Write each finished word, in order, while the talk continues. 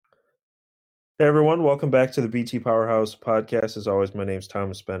Hey everyone, welcome back to the BT Powerhouse podcast. As always, my name is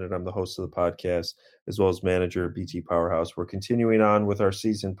Thomas Bennett. I'm the host of the podcast as well as manager of BT Powerhouse. We're continuing on with our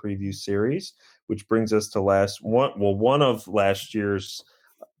season preview series, which brings us to one of last year's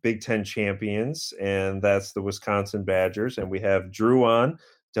Big Ten champions, and that's the Wisconsin Badgers. And we have Drew on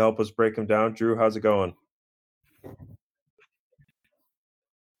to help us break them down. Drew, how's it going?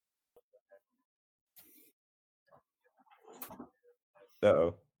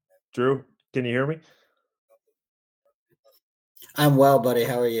 Uh-oh. Drew, can you hear me? I'm well, buddy.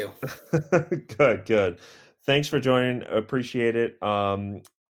 How are you? Good. Thanks for joining. Appreciate it.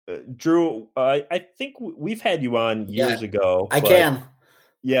 Drew, I think we've had you on Yeah, years ago, I but can.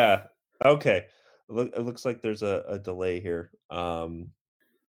 yeah, okay. It looks like there's a delay here. But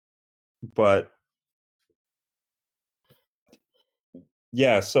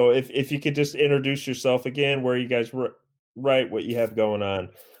yeah, so if you could just introduce yourself again, where you guys were, right, what you have going on,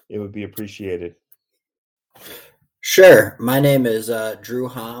 it would be appreciated. Sure. My name is Drew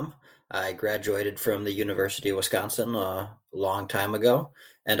Hom. I graduated from the University of Wisconsin a long time ago,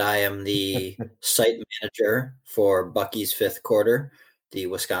 and I am the site manager for Bucky's Fifth Quarter, the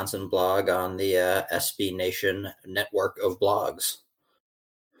Wisconsin blog on the SB Nation network of blogs.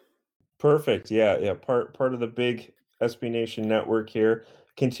 Perfect. Yeah. Part of the big SB Nation network here.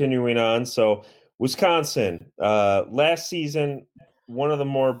 Continuing on. So Wisconsin, last season, one of the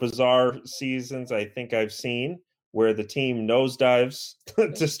more bizarre seasons I think I've seen, where the team nosedives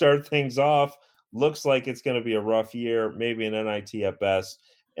to start things off. Looks like it's going to be a rough year, maybe an NIT at best.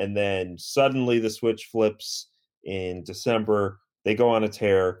 And then suddenly the switch flips in December. They go on a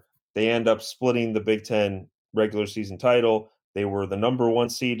tear. They end up splitting the Big Ten regular season title. They were the number one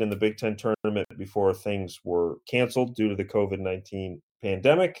seed in the Big Ten tournament before things were canceled due to the COVID-19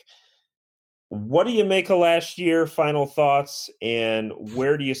 pandemic. What do you make of last year? Final thoughts, and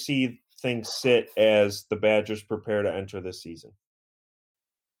where do you see things sit as the Badgers prepare to enter this season?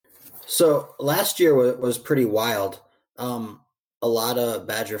 So last year was pretty wild. A lot of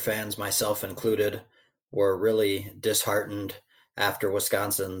Badger fans, myself included, were really disheartened after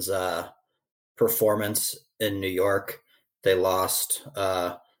Wisconsin's performance in New York. They lost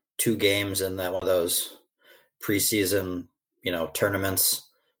two games in that one of those preseason, tournaments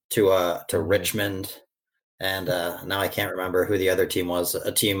to Richmond, and now I can't remember who the other team was. A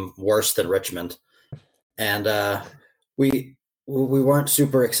team worse than Richmond, and we we weren't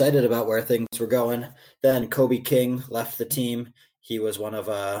super excited about where things were going. Then Kobe King left the team. He was one of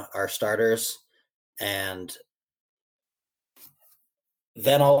our starters, and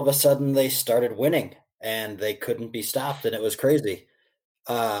then all of a sudden they started winning and they couldn't be stopped, and it was crazy.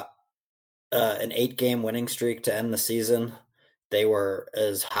 Uh, an 8-game winning streak to end the season. They were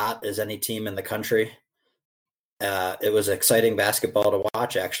as hot as any team in the country. It was exciting basketball to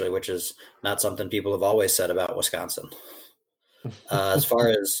watch, actually, which is not something people have always said about Wisconsin. As far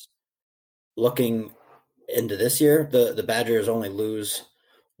as looking into this year, the Badgers only lose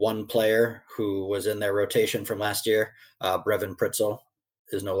one player who was in their rotation from last year. Brevin Pritzel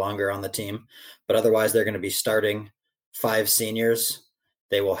is no longer on the team, but otherwise they're going to be starting 5 seniors.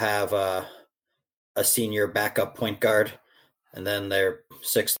 They will have a senior backup point guard, and then their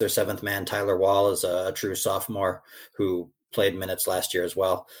 6th or 7th man, Tyler Wall, is a true sophomore who played minutes last year as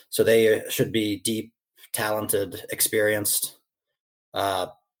well. So they should be deep, talented, experienced.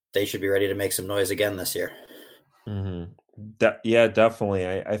 They should be ready to make some noise again this year. Mm-hmm. Yeah, definitely.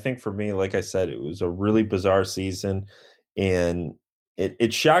 I think for me, like I said, it was a really bizarre season, and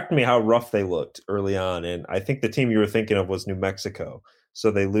it shocked me how rough they looked early on. And I think the team you were thinking of was New Mexico. So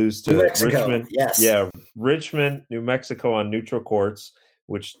they lose New to Mexico, Richmond. yes. Yeah, Richmond, New Mexico on neutral courts,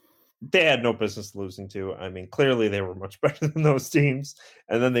 which they had no business losing to. I mean, clearly they were much better than those teams.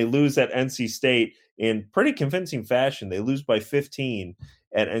 And then they lose at NC State in pretty convincing fashion. They lose by 15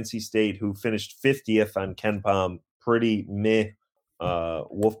 at NC State, who finished 50th on KenPom. Pretty meh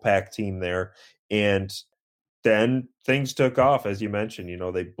Wolfpack team there. And then things took off, as you mentioned. You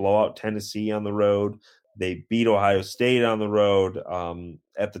know, they blow out Tennessee on the road. They beat Ohio State on the road.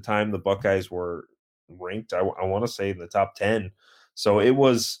 At the time, the Buckeyes were ranked, I want to say, in the top 10. So it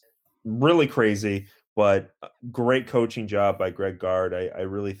was really crazy, but great coaching job by Greg Gard. I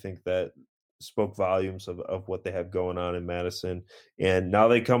really think that spoke volumes of what they have going on in Madison. And now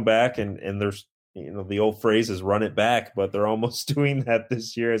they come back, and there's, the old phrase is run it back, but they're almost doing that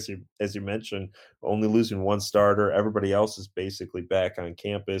this year, as you mentioned, only losing one starter. Everybody else is basically back on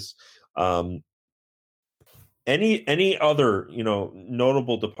campus. Any other,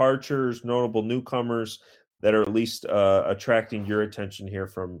 notable departures, notable newcomers that are at least attracting your attention here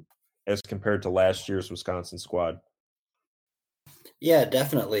from as compared to last year's Wisconsin squad? Yeah,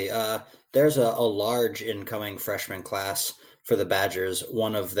 definitely. There's a large incoming freshman class for the Badgers.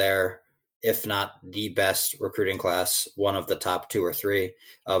 One of their, if not the best recruiting class, one of the top two or three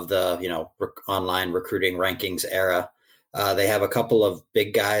of the online recruiting rankings era. They have a couple of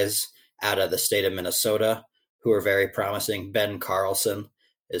big guys out of the state of Minnesota who are very promising. Ben Carlson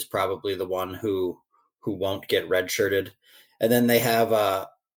is probably the one who won't get redshirted, and then they have a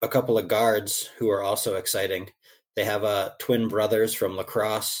couple of guards who are also exciting. They have twin brothers from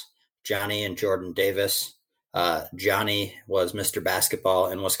lacrosse, Johnny and Jordan Davis. Johnny was Mr.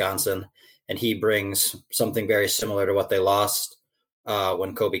 Basketball in Wisconsin, and he brings something very similar to what they lost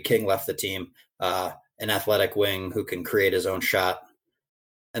when Kobe King left the team, an athletic wing who can create his own shot.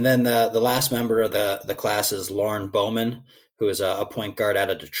 And then the last member of the class is Lauren Bowman, who is a point guard out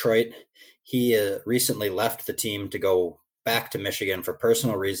of Detroit. He recently left the team to go back to Michigan for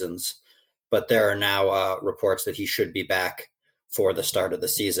personal reasons, but there are now reports that he should be back for the start of the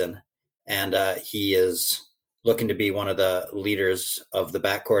season. And he is looking to be one of the leaders of the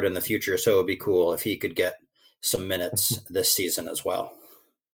backcourt in the future. So it would be cool if he could get some minutes this season as well.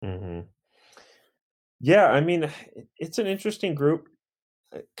 Mm-hmm. Yeah, I mean, it's an interesting group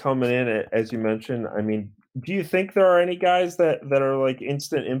coming in, as you mentioned. I mean, do you think there are any guys that are like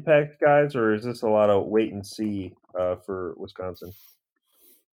instant impact guys, or is this a lot of wait and see for Wisconsin?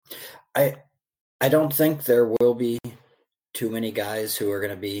 I don't think there will be too many guys who are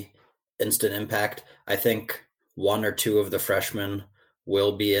going to be instant impact. I think one or two of the freshmen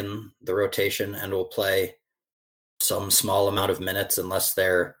will be in the rotation and will play some small amount of minutes unless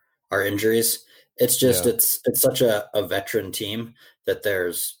there are injuries. It's just it's such a veteran team that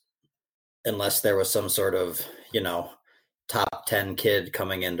unless there was some sort of top 10 kid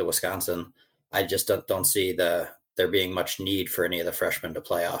coming into Wisconsin, I just don't see there being much need for any of the freshmen to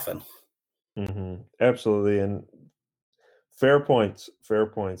play often. Mm-hmm. Absolutely, and fair points. Fair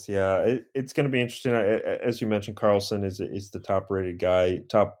points. Yeah, it's going to be interesting. As you mentioned, Carlson is the top rated guy,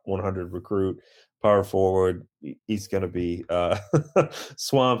 top 100 recruit, power forward. He's going to be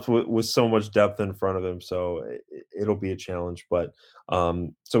swamped with so much depth in front of him. So it'll be a challenge. But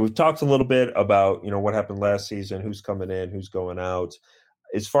so we've talked a little bit about what happened last season, who's coming in, who's going out.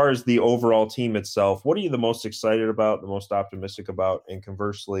 As far as the overall team itself, what are you the most excited about, the most optimistic about, and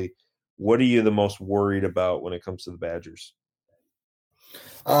conversely, what are you the most worried about when it comes to the Badgers?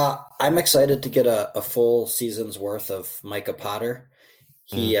 I'm excited to get a full season's worth of Micah Potter.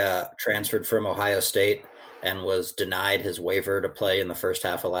 He transferred from Ohio State and was denied his waiver to play in the first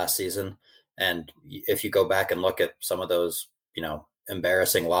half of last season. And if you go back and look at some of those,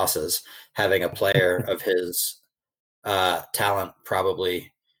 embarrassing losses, having a player of his talent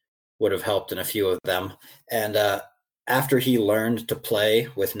probably would have helped in a few of them. And after he learned to play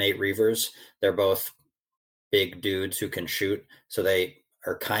with Nate Reavers, they're both big dudes who can shoot. So they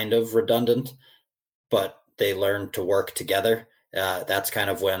are kind of redundant, but they learned to work together. That's kind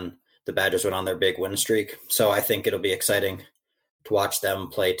of when the Badgers went on their big win streak. So I think it'll be exciting to watch them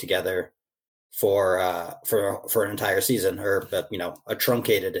play together for an entire season, or a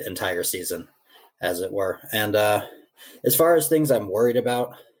truncated entire season, as it were. And as far as things I'm worried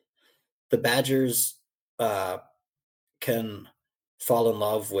about, the Badgers can fall in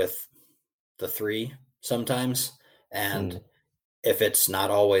love with the three sometimes, and if it's not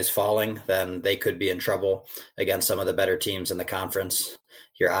always falling, then they could be in trouble against some of the better teams in the conference.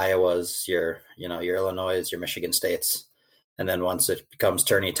 Your Iowas, your Illinois, your Michigan States. And then once it becomes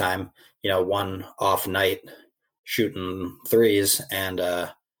tourney time, one off night shooting threes and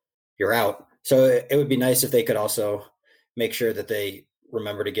you're out. So it would be nice if they could also make sure that they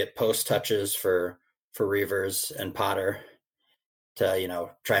remember to get post touches for Reavers and Potter to,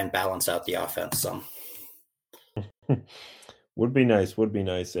 try and balance out the offense some. Would be nice.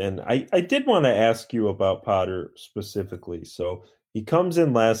 And I did want to ask you about Potter specifically. So he comes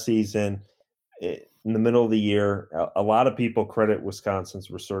in last season in the middle of the year. A lot of people credit Wisconsin's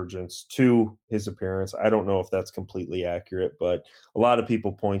resurgence to his appearance. I don't know if that's completely accurate, but a lot of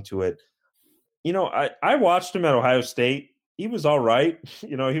people point to it. I watched him at Ohio State. He was all right.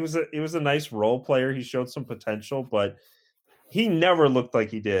 He was a nice role player. He showed some potential, but he never looked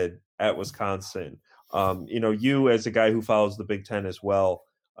like he did at Wisconsin. You as a guy who follows the Big Ten as well,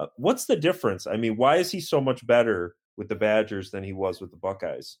 what's the difference? I mean, why is he so much better with the Badgers than he was with the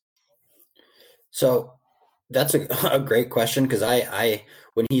Buckeyes? So that's a great question, because I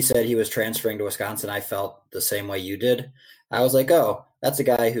when he said he was transferring to Wisconsin, I felt the same way you did. I was like, oh, that's a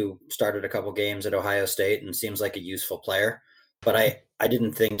guy who started a couple games at Ohio State and seems like a useful player. But I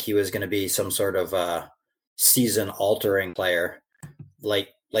didn't think he was going to be some sort of season-altering player like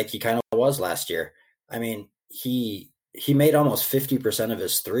he kind of was last year. I mean, he he made almost 50% of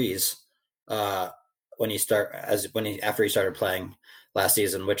his threes uh, after he started playing last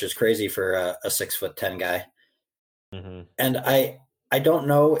season, which is crazy for a 6'10" guy. Mm-hmm. And I don't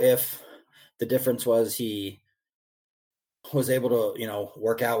know if the difference was he was able to,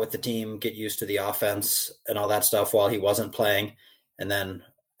 work out with the team, get used to the offense and all that stuff while he wasn't playing. And then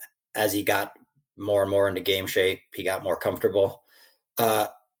as he got more and more into game shape, he got more comfortable. Uh,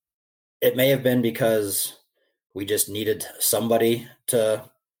 it may have been because we just needed somebody to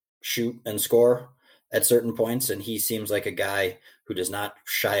shoot and score at certain points, and he seems like a guy who does not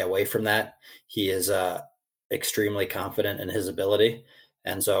shy away from that. He is extremely confident in his ability,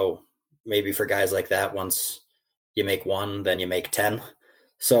 and so maybe for guys like that, once you make one, then you make 10.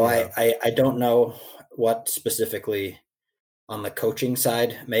 So Yeah. I don't know what specifically on the coaching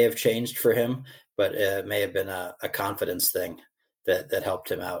side may have changed for him, but it may have been a confidence thing that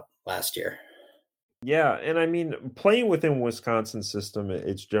helped him out last year. Yeah, and I mean, playing within Wisconsin system,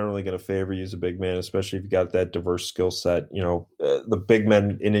 it's generally going to favor you as a big man, especially if you got that diverse skill set. The big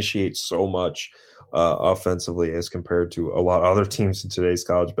men initiate so much offensively as compared to a lot of other teams in today's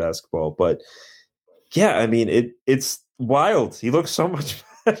college basketball. But yeah, I mean, it's wild. He looks so much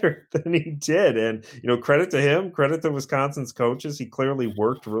better than he did, and credit to him, credit to Wisconsin's coaches. He clearly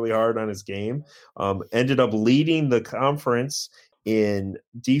worked really hard on his game. Ended up leading the conference in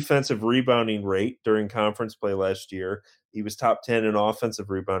defensive rebounding rate during conference play last year. He was top 10 in offensive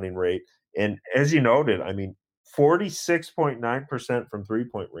rebounding rate. And as you noted, I mean, 46.9% from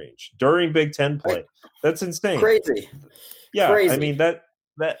 3-point range during Big Ten play. That's insane. Crazy. Yeah, I mean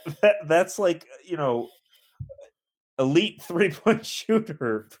that's like, elite 3-point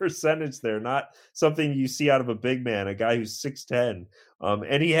shooter percentage there, not something you see out of a big man, a guy who's 6'10".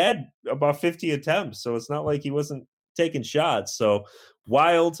 And he had about 50 attempts, so it's not like he wasn't taking shots. So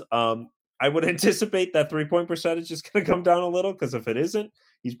wild. I would anticipate that 3-point percentage is going to come down a little, because if it isn't,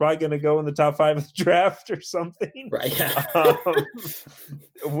 he's probably going to go in the top 5 of the draft or something. Right.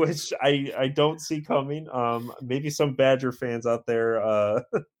 Which I don't see coming. Maybe some Badger fans out there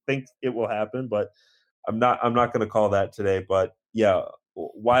think it will happen, but I'm not going to call that today. But yeah,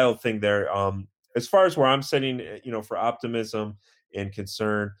 wild thing there. As far as where I'm sitting, for optimism and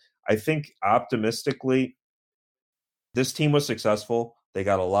concern, I think optimistically, this team was successful. They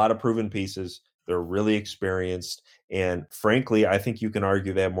got a lot of proven pieces. They're really experienced. And frankly, I think you can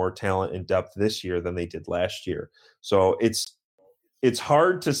argue they have more talent and depth this year than they did last year. So it's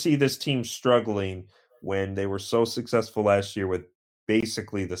hard to see this team struggling when they were so successful last year with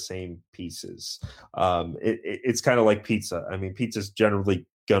basically the same pieces. It's kind of like pizza. I mean, pizza's generally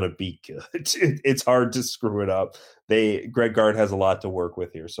gonna be good. It's hard to screw it up. Greg Gard has a lot to work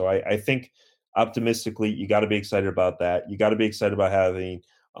with here. So I think optimistically, you got to be excited about that. You got to be excited about having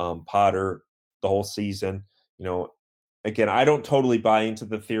Potter the whole season. Again, I don't totally buy into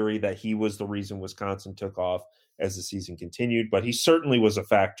the theory that he was the reason Wisconsin took off as the season continued, but he certainly was a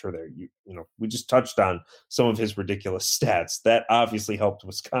factor there. We just touched on some of his ridiculous stats that obviously helped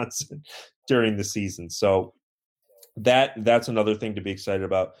Wisconsin during the season. So that's another thing to be excited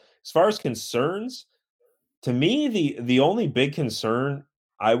about. As far as concerns, to me, the only big concern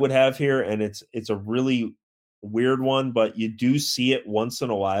I would have here, and it's a really weird one, but you do see it once in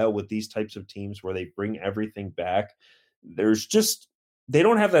a while with these types of teams where they bring everything back. They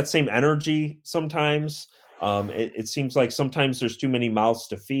don't have that same energy sometimes. It seems like sometimes there's too many mouths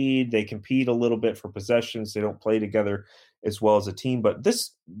to feed. They compete a little bit for possessions. They don't play together as well as a team. But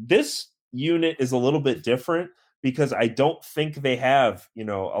this unit is a little bit different, because I don't think they have, a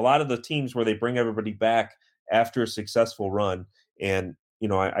lot of the teams where they bring everybody back after a successful run. And,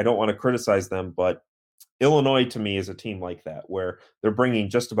 I don't want to criticize them, but Illinois to me is a team like that, where they're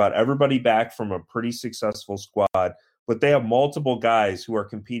bringing just about everybody back from a pretty successful squad, but they have multiple guys who are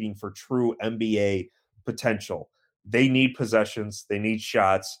competing for true NBA potential. They need possessions, they need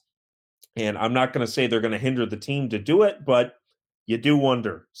shots. And I'm not going to say they're going to hinder the team to do it, but you do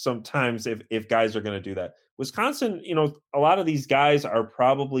wonder sometimes if guys are going to do that. Wisconsin, a lot of these guys are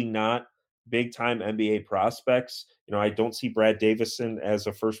probably not big time NBA prospects. I don't see Brad Davison as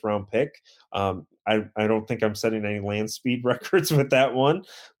a first round pick. I don't think I'm setting any land speed records with that one,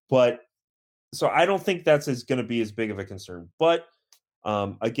 but so I don't think that's going to be as big of a concern. But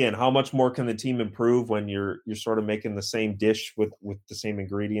again, how much more can the team improve when you're sort of making the same dish with the same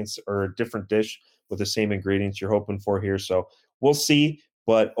ingredients, or a different dish with the same ingredients you're hoping for here? So we'll see.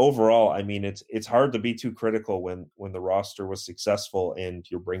 But overall, I mean, it's hard to be too critical when the roster was successful and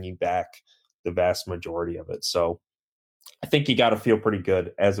you're bringing back the vast majority of it. So I think you got to feel pretty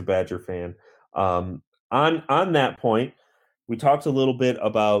good as a Badger fan. On that point, we talked a little bit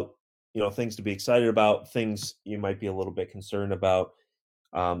about things to be excited about, things you might be a little bit concerned about.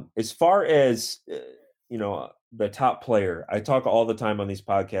 As far as the top player, I talk all the time on these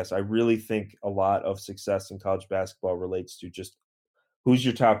podcasts. I really think a lot of success in college basketball relates to just who's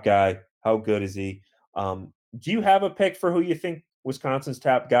your top guy, how good is he. Do you have a pick for who you think Wisconsin's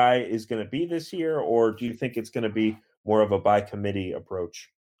top guy is going to be this year, or do you think it's going to be more of a by committee approach?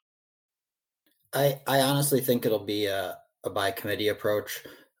 I honestly think it'll be a by committee approach.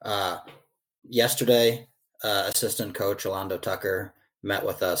 Yesterday, assistant coach Alando Tucker met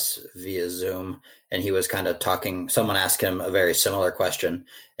with us via Zoom, and he was kind of talking. Someone asked him a very similar question,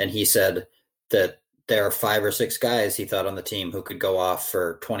 and he said that there are 5 or 6 guys he thought on the team who could go off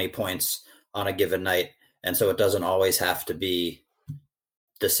for 20 points on a given night. And so it doesn't always have to be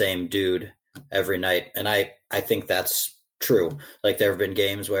the same dude every night. And I think that's true. Like there have been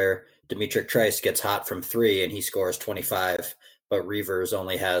games where Demetric Trice gets hot from 3 and he scores 25, but Reavers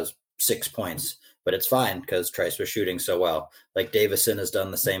only has 6 points. But it's fine because Trice was shooting so well. Like Davison has done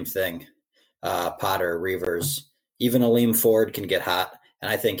the same thing. Potter, Reavers, even Aleem Ford can get hot.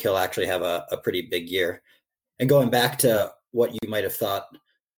 And I think he'll actually have a pretty big year. And going back to what you might have thought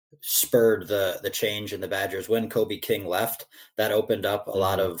spurred the change in the Badgers, when Kobe King left, that opened up a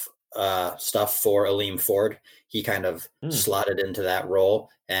lot of stuff for Aleem Ford. He kind of slotted into that role,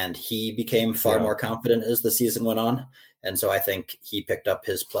 and he became far more confident as the season went on. And so I think he picked up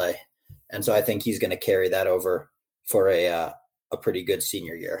his play. And so I think he's going to carry that over for a pretty good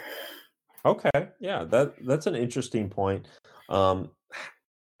senior year. Okay. Yeah, that's an interesting point.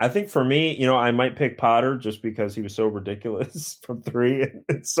 I think for me, I might pick Potter just because he was so ridiculous from 3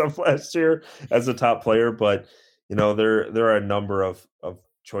 and stuff last year as a top player. But there are a number of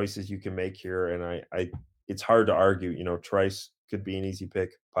choices you can make here, and I it's hard to argue. Trice could be an easy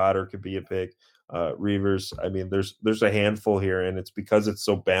pick. Potter could be a pick. Reavers. I mean, there's a handful here, and it's because it's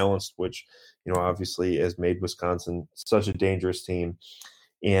so balanced, which obviously has made Wisconsin such a dangerous team.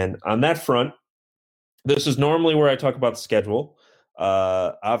 And on that front, this is normally where I talk about the schedule.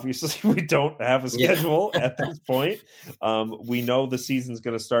 Obviously, we don't have a schedule at this point. We know the season's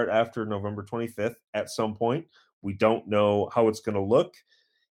going to start after November 25th at some point. We don't know how it's going to look.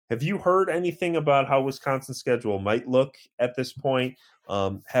 Have you heard anything about how Wisconsin's schedule might look at this point?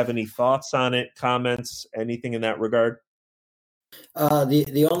 Have any thoughts on it, comments, anything in that regard?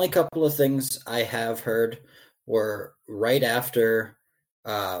 The only couple of things I have heard were right after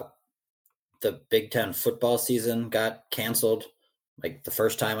the Big Ten football season got canceled, like the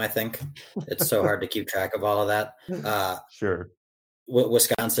first time, I think. It's so hard to keep track of all of that. Sure.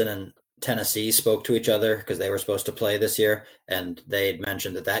 Wisconsin and Tennessee spoke to each other because they were supposed to play this year, and they had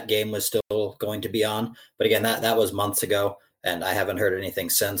mentioned that game was still going to be on. But again, that was months ago, and I haven't heard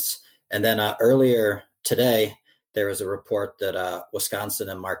anything since. And then earlier today, there was a report that Wisconsin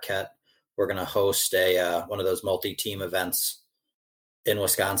and Marquette were going to host one of those multi-team events in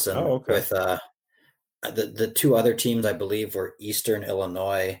Wisconsin with the 2 other teams, I believe, were Eastern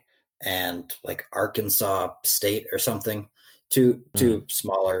Illinois and like Arkansas State or something. Two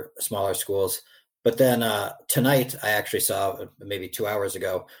smaller schools. But then tonight, I actually saw maybe 2 hours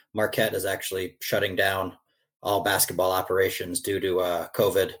ago, Marquette is actually shutting down all basketball operations due to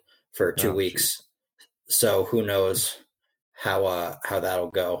COVID for 2 weeks. Geez. So who knows how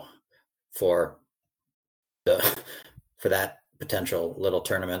that'll go for that potential little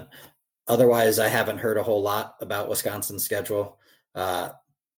tournament. Otherwise, I haven't heard a whole lot about Wisconsin's schedule.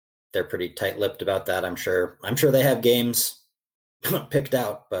 They're pretty tight-lipped about that. I'm sure they have games picked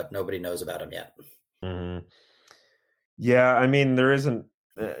out, but nobody knows about them yet. Mm-hmm. Yeah, I mean, there isn't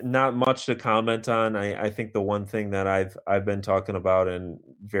not much to comment on. I think the one thing that I've been talking about, and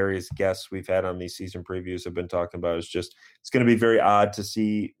various guests we've had on these season previews have been talking about, is just it's going to be very odd to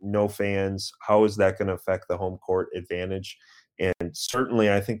see no fans. How is that going to affect the home court advantage? And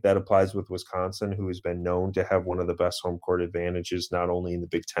certainly I think that applies with Wisconsin, who has been known to have one of the best home court advantages, not only in the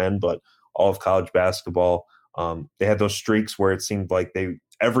Big Ten, but all of college basketball. They had those streaks where it seemed like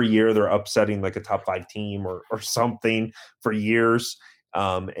every year they're upsetting like a top 5 team or something for years.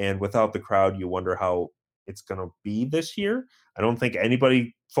 And without the crowd, you wonder how it's going to be this year. I don't think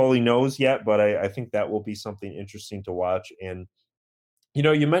anybody fully knows yet, but I think that will be something interesting to watch. And,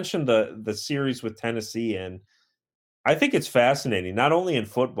 you mentioned the series with Tennessee, and I think it's fascinating, not only in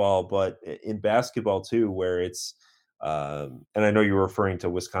football, but in basketball too, where it's, and I know you're referring to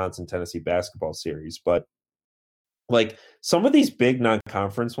Wisconsin-Tennessee basketball series, but like some of these big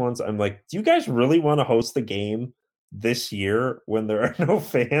non-conference ones, I'm like, do you guys really want to host the game this year when there are no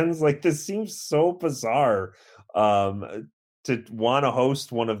fans? Like, this seems so bizarre to want to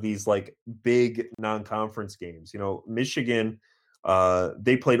host one of these like big non-conference games. Michigan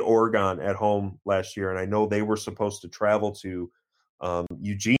They played Oregon at home last year, and I know they were supposed to travel to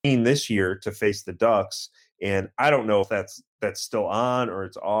Eugene this year to face the Ducks. And I don't know if that's still on or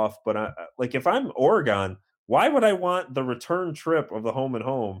it's off. But like if I'm Oregon, why would I want the return trip of the home and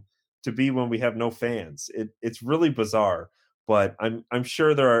home to be when we have no fans? It's really bizarre. But I'm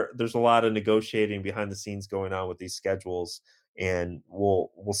sure there's a lot of negotiating behind the scenes going on with these schedules, and we'll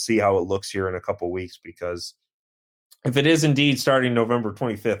see how it looks here in a couple of weeks, because if it is indeed starting November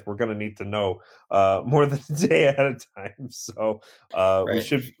 25th, we're going to need to know more than a day ahead of time. So Right.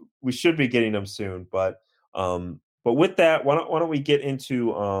 we should be getting them soon. But with that, why don't we get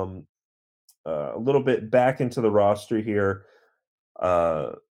into a little bit back into the roster here?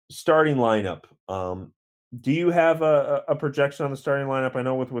 Starting lineup. Do you have a projection on the starting lineup? I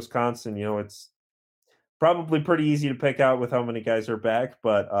know with Wisconsin, it's probably pretty easy to pick out with how many guys are back.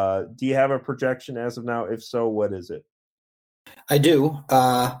 But do you have a projection as of now? If so, what is it? I do.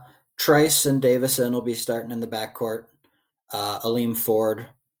 Trice and Davison will be starting in the backcourt. Aleem Ford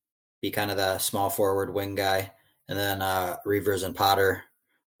be kind of the small forward wing guy. And then Reavers and Potter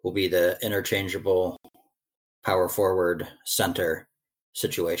will be the interchangeable power forward center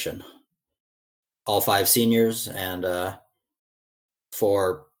situation. All 5 seniors, and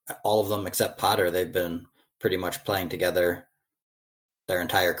for all of them except Potter, they've been pretty much playing together their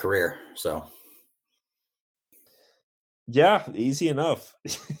entire career. So yeah, easy enough.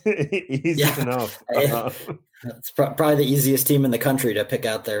 Easy enough. It's probably the easiest team in the country to pick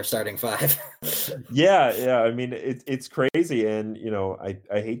out their starting 5. Yeah. I mean, it's crazy, and I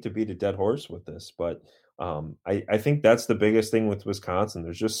hate to beat a dead horse with this, but I think that's the biggest thing with Wisconsin.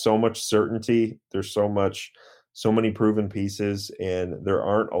 There's just so much certainty. There's so many proven pieces, and there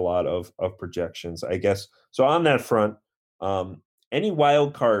aren't a lot of projections, I guess. So on that front, any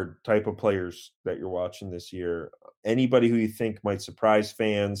wild card type of players that you're watching this year, anybody who you think might surprise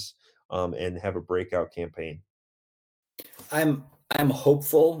fans and have a breakout campaign? I'm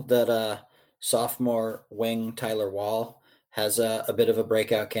hopeful that sophomore wing Tyler Wall has a bit of a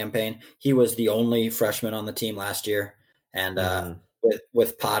breakout campaign. He was the only freshman on the team last year, and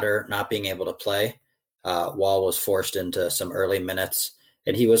with Potter not being able to play, Wall was forced into some early minutes,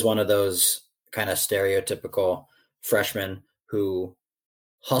 and he was one of those kind of stereotypical freshmen who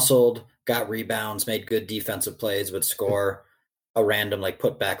hustled, got rebounds, made good defensive plays, would score a random like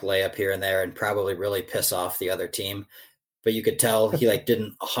put back layup here and there, and probably really piss off the other team. But you could tell he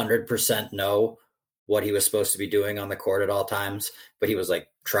didn't 100% know what he was supposed to be doing on the court at all times, but he was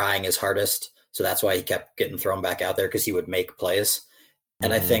trying his hardest. So that's why he kept getting thrown back out there, because he would make plays.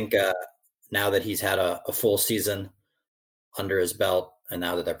 And I think now that he's had a full season under his belt, and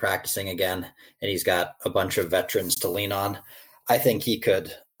now that they're practicing again, and he's got a bunch of veterans to lean on, I think he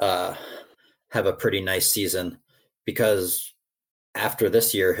could have a pretty nice season, because after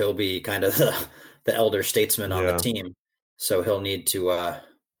this year, he'll be kind of the elder statesman on the team. So he'll need to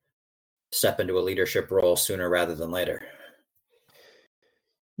step into a leadership role sooner rather than later.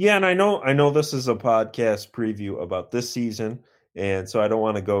 Yeah, and I know this is a podcast preview about this season, and so I don't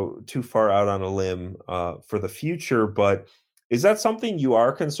want to go too far out on a limb for the future, but is that something you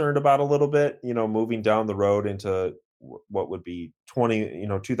are concerned about a little bit, moving down the road into what would be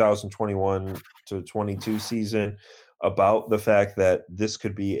 2021 to 22 season, about the fact that this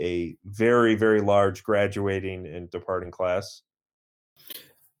could be a very, very large graduating and departing class?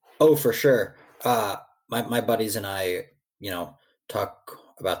 Oh, for sure. My buddies and I, talk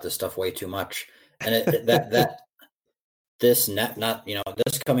about this stuff way too much, and this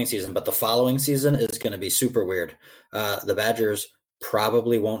coming season, but the following season is going to be super weird. The Badgers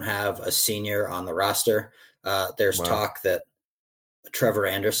probably won't have a senior on the roster. There's talk that Trevor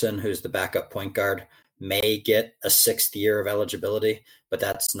Anderson, who's the backup point guard, may get a 6th year of eligibility, but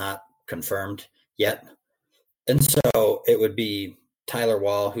that's not confirmed yet. And so it would be Tyler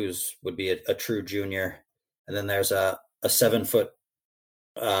Wall, would be a true junior. And then there's a 7-foot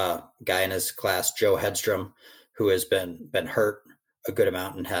guy in his class, Joe Hedstrom, who has been hurt a good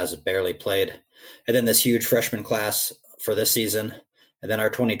amount and has barely played. And then this huge freshman class for this season. And then our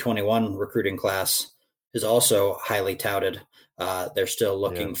 2021 recruiting class is also highly touted. They're still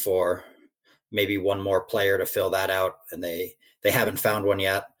looking for maybe one more player to fill that out, and they haven't found one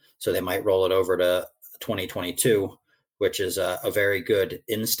yet. So they might roll it over to 2022, which is a very good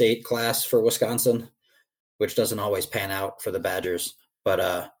in-state class for Wisconsin, which doesn't always pan out for the Badgers,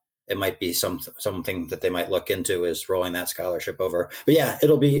 but it might be something that they might look into, is rolling that scholarship over. But yeah,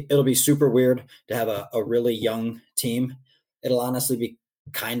 it'll be super weird to have a really young team. It'll honestly be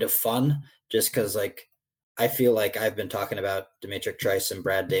kind of fun, just because I feel like I've been talking about Demetric Trice and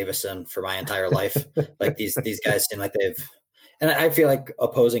Brad Davison for my entire life. These guys seem like And I feel like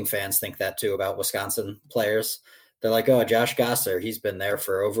opposing fans think that too about Wisconsin players. They're like, oh, Josh Gosser, he's been there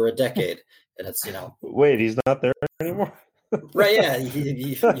for over a decade. And it's, wait, he's not there anymore? Right,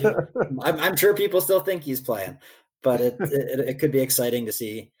 yeah. I'm sure people still think he's playing, but it could be exciting to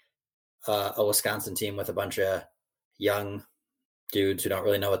see a Wisconsin team with a bunch of young dudes who don't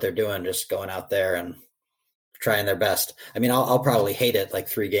really know what they're doing, just going out there and trying their best. I mean, I'll probably hate it like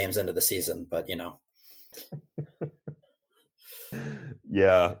 3 games into the season, but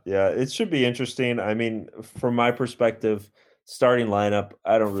Yeah, it should be interesting. I mean, from my perspective, starting lineup,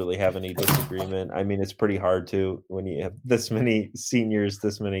 I don't really have any disagreement. I mean, it's pretty hard to when you have this many seniors,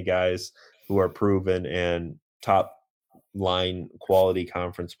 this many guys who are proven and top line quality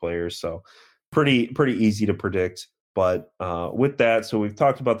conference players. So pretty easy to predict. But with that, so we've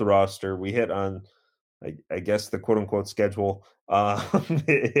talked about the roster. We hit on, I guess, the quote unquote schedule.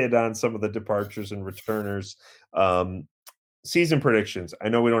 Hit on some of the departures and returners. Season predictions. I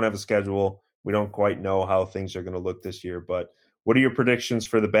know we don't have a schedule. We don't quite know how things are going to look this year, but what are your predictions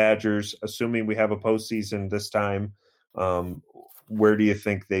for the Badgers, assuming we have a postseason this time? Where do you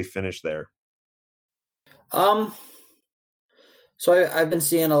think they finish there? So I've been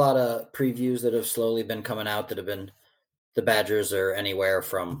seeing a lot of previews that have slowly been coming out that have been the Badgers are anywhere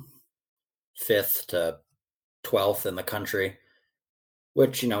from 5th to 12th in the country,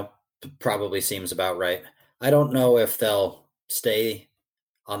 which, probably seems about right. I don't know if they'll stay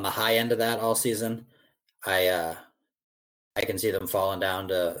on the high end of that all season. I can see them falling down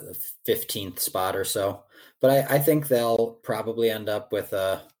to the 15th spot or so, but I think they'll probably end up with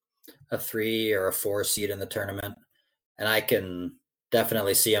a 3 or a 4 seed in the tournament, and I can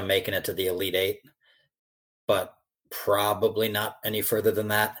definitely see them making it to the Elite Eight, but probably not any further than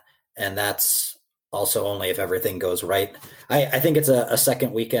that. And that's also only if everything goes right. I think it's a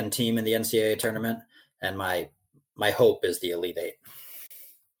second weekend team in the NCAA tournament, and my hope is the Elite Eight.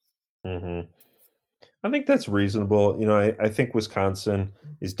 Mm-hmm. I think that's reasonable. I think Wisconsin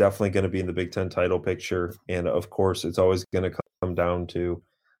is definitely going to be in the Big Ten title picture. And of course, it's always going to come down to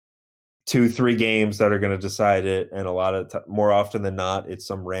 2-3 games that are going to decide it. And a lot of more often than not, it's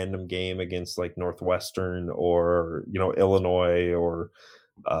some random game against like Northwestern or, Illinois or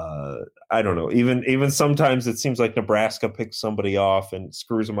I don't know. Even sometimes it seems like Nebraska picks somebody off and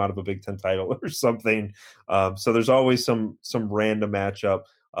screws them out of a Big Ten title or something. So there's always some random matchup.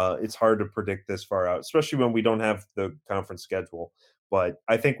 It's hard to predict this far out, especially when we don't have the conference schedule. But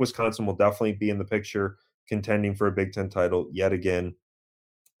I think Wisconsin will definitely be in the picture, contending for a Big Ten title yet again.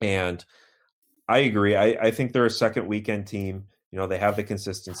 And I agree. I think they're a second weekend team. They have the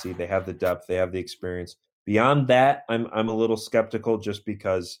consistency, they have the depth, they have the experience. Beyond that, I'm a little skeptical just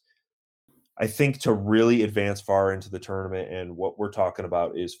because I think to really advance far into the tournament and what we're talking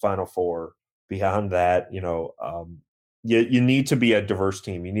about is Final Four. Beyond that, you need to be a diverse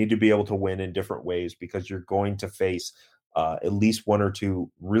team. You need to be able to win in different ways because you're going to face at least 1 or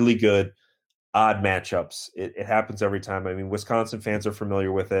 2 really good odd matchups. It happens every time. I mean, Wisconsin fans are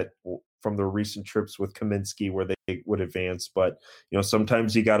familiar with it from the recent trips with Kaminsky where they would advance. But,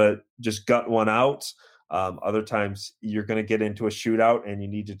 sometimes you got to just gut one out. Other times you're going to get into a shootout and you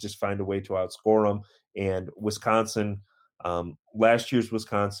need to just find a way to outscore them. And Wisconsin, last year's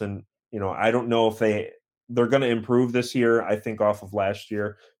Wisconsin, I don't know if they're going to improve this year, I think, off of last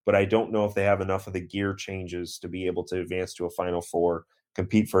year, but I don't know if they have enough of the gear changes to be able to advance to a Final Four,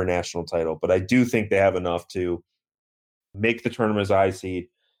 compete for a national title. But I do think they have enough to make the tournament as I seed,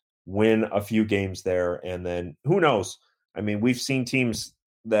 win a few games there, and then who knows? I mean, we've seen teams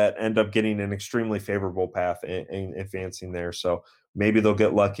that end up getting an extremely favorable path and advancing there. So maybe they'll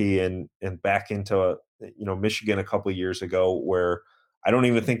get lucky and back into Michigan a couple of years ago where I don't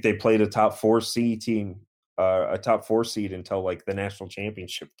even think they played a top 4 seed team, a top 4 seed until like the national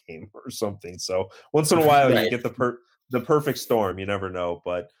championship game or something. So once in a while Right. you get the perfect storm. You never know,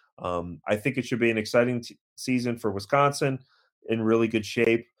 but I think it should be an exciting season for Wisconsin, in really good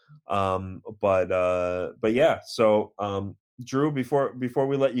shape. But yeah, so Drew, before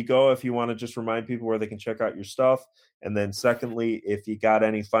we let you go, if you want to just remind people where they can check out your stuff, and then secondly, if you got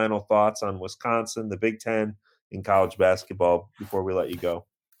any final thoughts on Wisconsin, the Big Ten, in college basketball before we let you go.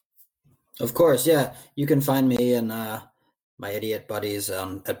 Of course, yeah. You can find me and my idiot buddies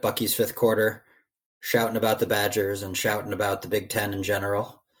at Bucky's Fifth Quarter, shouting about the Badgers and shouting about the Big Ten in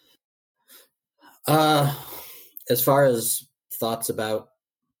general. As far as thoughts about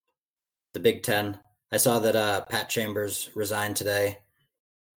the Big Ten, I saw that Pat Chambers resigned today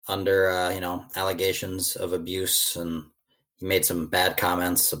under allegations of abuse, and he made some bad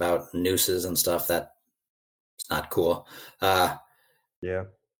comments about nooses and stuff. That it's not cool. Yeah.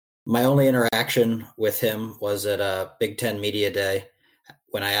 My only interaction with him was at a Big Ten Media Day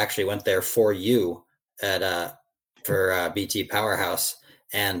when I actually went there for you at for BT Powerhouse,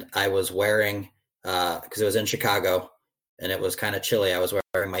 and I was wearing because it was in Chicago and it was kind of chilly. I was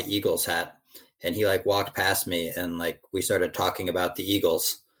wearing my Eagles hat, and he like walked past me and like we started talking about the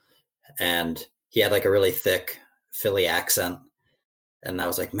Eagles, and he had like a really thick Philly accent, and I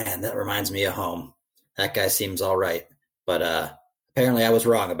was like, man, that reminds me of home. That guy seems all right, but apparently I was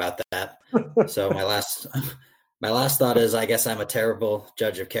wrong about that. So my last thought is, I guess I'm a terrible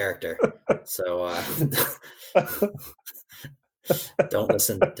judge of character. So don't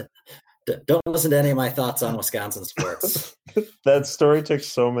listen. Don't listen to any of my thoughts on Wisconsin sports. That story took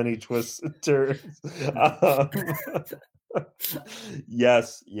so many twists and turns.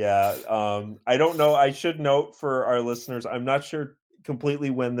 Yes, yeah. I don't know. I should note for our listeners, I'm not sure completely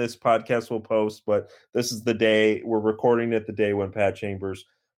when this podcast will post, but this is the day we're recording it, the day when Pat Chambers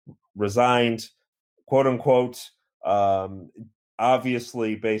resigned, quote unquote.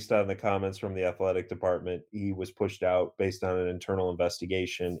 Obviously, based on the comments from the athletic department, he was pushed out based on an internal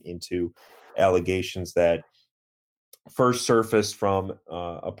investigation into allegations that first surfaced from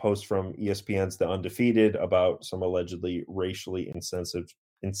a post from ESPN's The Undefeated about some allegedly racially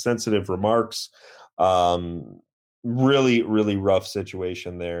insensitive remarks. Really, really rough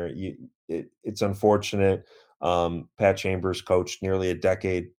situation there. It's unfortunate. Pat Chambers coached nearly a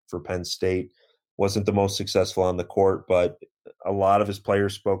decade for Penn State, wasn't the most successful on the court, but a lot of his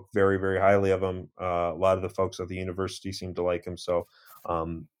players spoke very, very highly of him. A lot of the folks at the university seemed to like him. So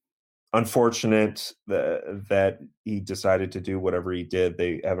unfortunate that he decided to do whatever he did.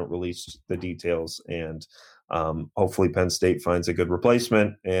 They haven't released the details, and hopefully Penn State finds a good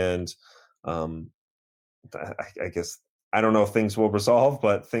replacement. And I guess I don't know if things will resolve,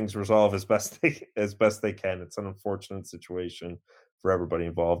 but things resolve as best they can. It's an unfortunate situation for everybody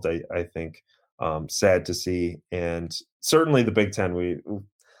involved. I think sad to see, and certainly the Big Ten.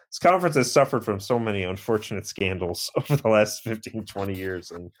 This conference has suffered from so many unfortunate scandals over the last 15, 20 years,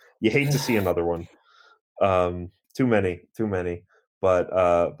 and you hate to see another one. Too many.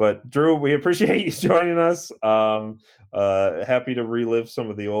 But Drew, we appreciate you joining us. Happy to relive some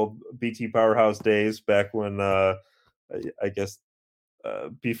of the old BT Powerhouse days back when I guess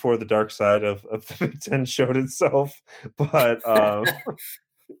before the dark side of the Big Ten showed itself. But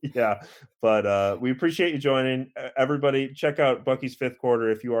yeah, but we appreciate you joining. Everybody, check out Bucky's Fifth Quarter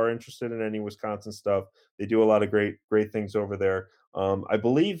if you are interested in any Wisconsin stuff. They do a lot of great things over there. I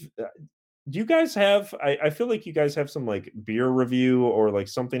believe. Do you guys have? I feel like you guys have some like beer review or like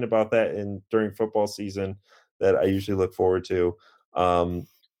something about that during football season that I usually look forward to.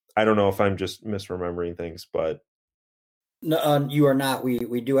 I don't know if I'm just misremembering things, but no, you are not.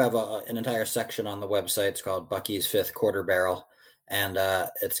 We do have an entire section on the website. It's called Bucky's Fifth Quarter Barrel, and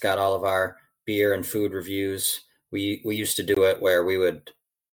it's got all of our beer and food reviews. We used to do it where we would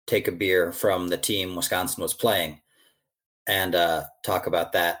take a beer from the team Wisconsin was playing and talk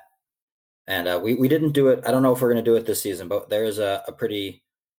about that. And we didn't do it. I don't know if we're going to do it this season, but there is a pretty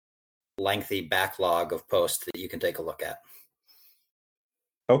lengthy backlog of posts that you can take a look at.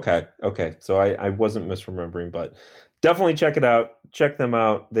 Okay. So I wasn't misremembering, but definitely check it out. Check them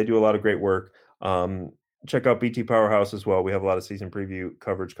out. They do a lot of great work. Check out BT Powerhouse as well. We have a lot of season preview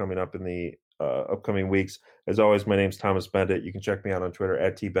coverage coming up in the upcoming weeks. As always, my name's Thomas Bendit. You can check me out on Twitter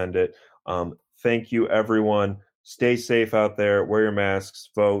at @tbendit. Thank you, everyone. Stay safe out there. Wear your masks.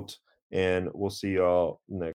 Vote. And we'll see you all next.